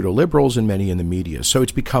the Trudeau Liberals and many in the media. So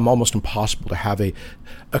it's become almost impossible to have a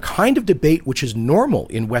kind of debate which is normal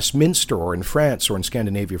in Westminster or in France or in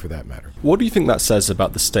Scandinavia, for that matter. What do you think that says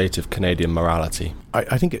about the state of Canadian morality?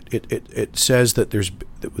 I think it says that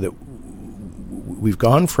that we've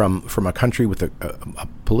gone from a country with a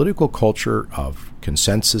political culture of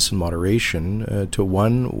consensus and moderation to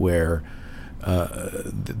one where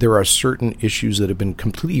there are certain issues that have been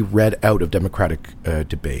completely read out of democratic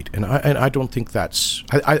debate, and I don't think that's.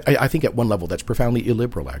 I think at one level that's profoundly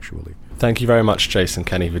illiberal, actually. Thank you very much, Jason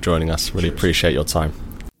Kenney, for joining us. Really appreciate your time.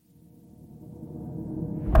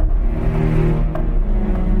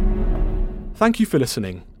 Thank you for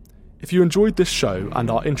listening. If you enjoyed this show and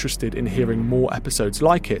are interested in hearing more episodes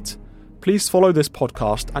like it, please follow this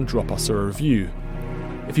podcast and drop us a review.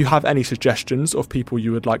 If you have any suggestions of people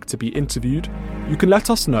you would like to be interviewed, you can let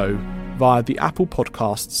us know via the Apple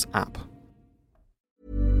Podcasts app.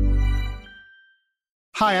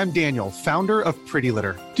 Hi, I'm Daniel, founder of Pretty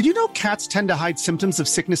Litter. Did you know cats tend to hide symptoms of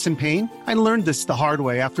sickness and pain? I learned this the hard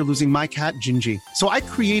way after losing my cat, Gingy. So I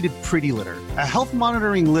created Pretty Litter, a health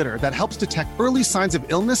monitoring litter that helps detect early signs of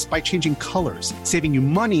illness by changing colors, saving you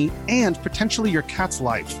money and potentially your cat's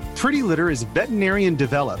life. Pretty Litter is veterinarian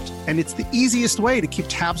developed, and it's the easiest way to keep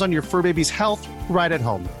tabs on your fur baby's health right at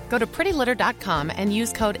home. Go to prettylitter.com and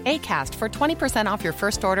use code ACAST for 20% off your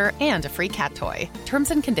first order and a free cat toy.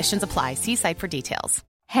 Terms and conditions apply. See site for details.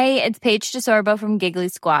 Hey, it's Paige DeSorbo from Giggly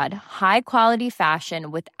Squad. High quality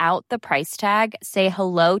fashion without the price tag. Say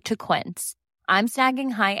hello to Quince. I'm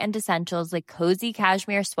snagging high-end essentials like cozy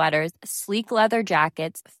cashmere sweaters, sleek leather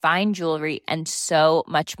jackets, fine jewelry, and so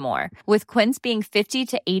much more. With Quince being 50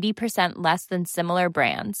 to 80% less than similar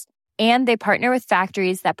brands. And they partner with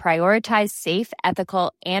factories that prioritize safe,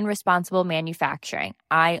 ethical, and responsible manufacturing.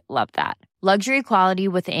 I love that. Luxury quality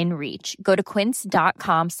within reach. Go to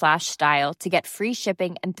quince.com/style to get free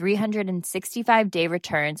shipping and 365-day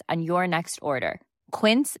returns on your next order.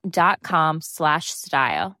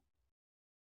 Quince.com/style.